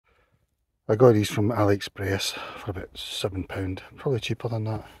I got these from AliExpress for about £7, probably cheaper than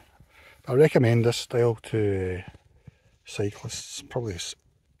that. I recommend this style to cyclists, probably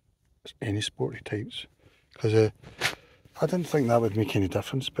any sporty types, because I didn't think that would make any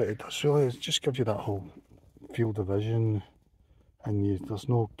difference, but it does really. It just gives you that whole field of vision, and there's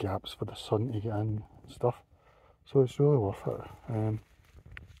no gaps for the sun to get in and stuff, so it's really worth it. And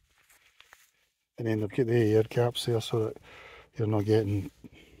then they've got the air gaps there so that you're not getting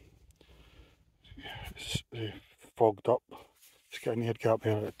fogged up. It's got an air gap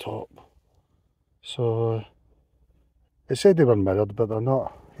there at the top. So it said they were mirrored, but they're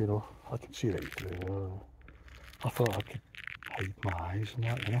not, you know. I can see right through there. I thought I could hide my eyes and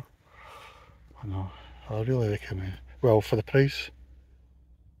that, you know. I know. I really recommend. Well, for the price,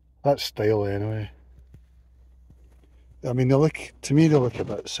 that's style anyway. I mean, they look, to me, they look a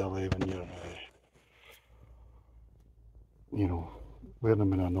bit silly when you're, you know, wearing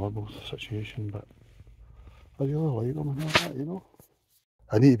them in a normal situation, but I really like them and all that, you know.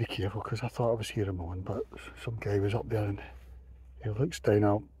 I need to be careful because I thought I was hearing my own, but some guy was up there and he looks down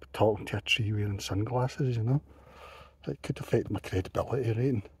up talking to a tree wearing sunglasses, you know. It could affect my credibility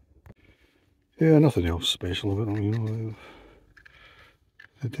rating. Yeah, nothing else special about them, you know.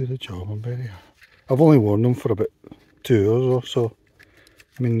 They do the job. I've only worn them for about 2 hours or so.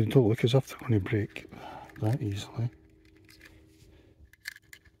 I mean, they don't look as if they're going to break that easily.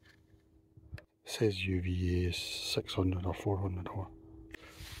 It says UVA is 600 or 400 or.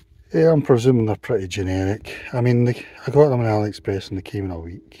 Yeah, I'm presuming they're pretty generic. I mean, I got them on AliExpress and they came in a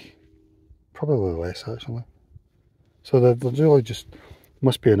week. Probably less actually. So they're really just,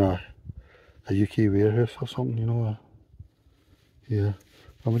 must be in a UK warehouse or something, you know. Yeah,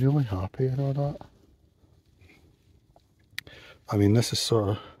 I'm really happy and all that. I mean, this is sort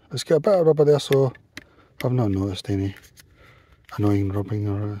of, it's got a bit of rubber there, so I've not noticed any annoying rubbing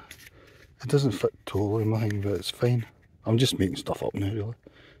or it doesn't fit totally my thing, but it's fine. I'm just making stuff up now, really.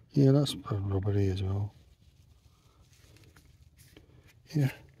 Yeah, that's rubbery as well. Yeah,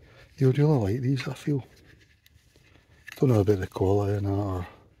 you'll really like these, I feel. Don't know about the quality and that, or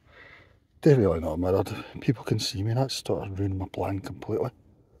definitely not mirrored. People can see me, that's sort of ruined my plan completely.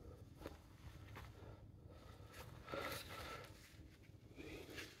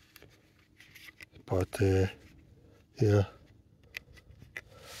 But yeah,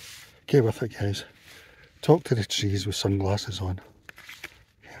 get with it, guys. Talk to the trees with sunglasses on.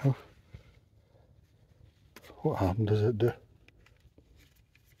 You know, what harm does it do?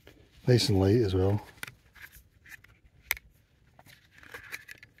 Nice and light as well.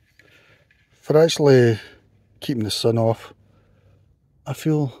 For actually keeping the sun off, I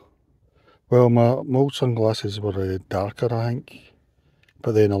feel, well, my old sunglasses were darker, I think,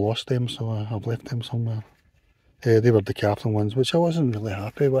 but then I lost them, so I've left them somewhere. They were the Decathlon ones, which I wasn't really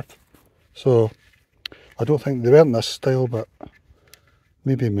happy with, so I don't think, they weren't this style, but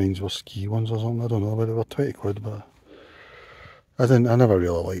maybe mine were ski ones or something, I don't know, but they were 20 quid, but I never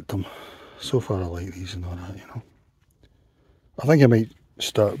really liked them. So far I like these and all that, you know. I think I might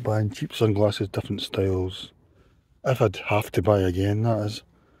start buying cheap sunglasses, different styles, if I'd have to buy again, that is,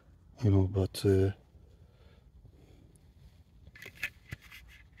 you know, but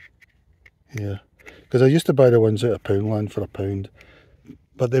yeah, because I used to buy the ones out of Poundland for £1,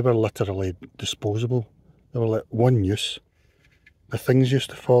 but they were literally disposable. They were like one use. The things used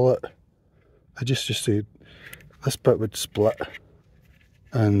to fall out. I just used to, this bit would split,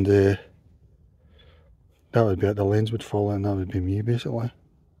 and that would be it. The lens would fall out, and that would be me basically.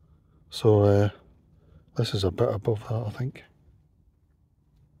 So this is a bit above that, I think.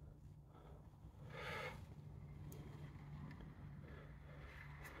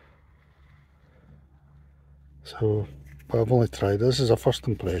 So, but I've only tried, this is a first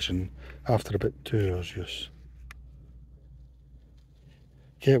impression after about 2 hours use.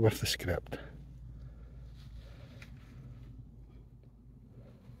 Get with the script.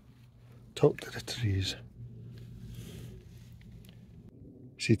 Talk to the trees.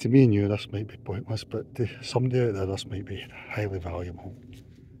 See, to me and you this might be pointless, but to somebody out there this might be highly valuable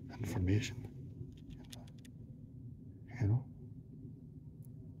information. You know?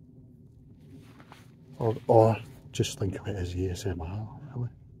 Or just think of it as ASMR, really.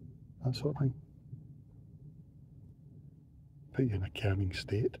 That sort of thing. Put you in a calming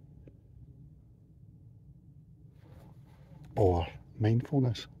state. Or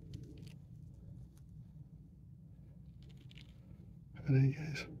mindfulness. Right,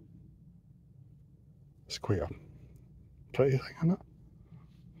 guys. It's quite a pretty thing, isn't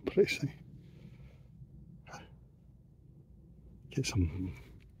it? Pretty thing. Get some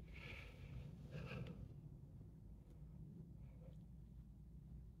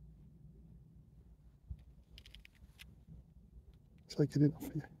It's like good enough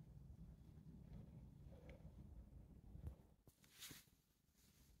for you.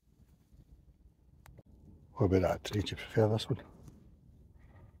 What about that tree? Do you prefer this one?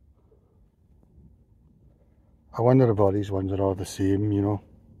 I wonder if all these ones are all the same, you know,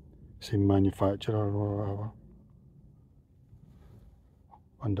 same manufacturer or whatever.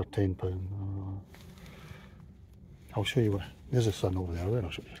 Under £10. I'll show you what. There's the sun over there, then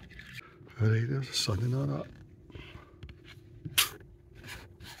I'll show you. Alright, there's the sun and all that.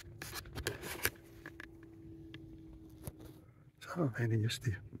 Is that of any use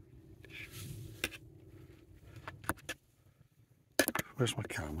to you? Where's my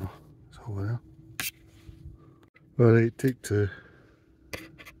camera? It's over there. Alright, take two.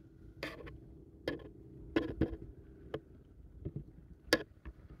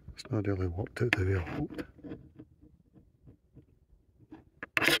 It's not really worked out the way I hoped.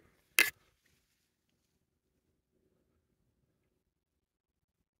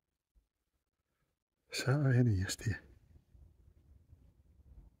 Is that of any use to you?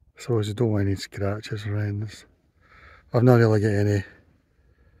 So I don't want any scratches or anything. I've not really got any.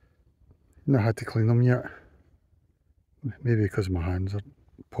 Not had to clean them yet. Maybe because my hands are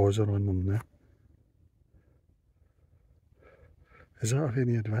paws are on them now. Is that of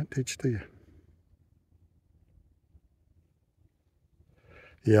any advantage to you?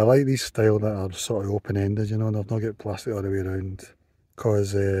 Yeah, I like these style that are sort of open-ended, you know, they've not got plastic all the way around,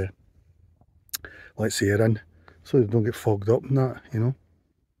 cause lets air in, so they don't get fogged up and that, you know.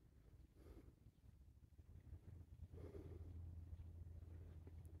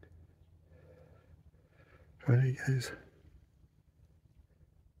 Alright guys.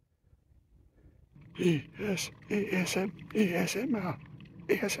 ASMR.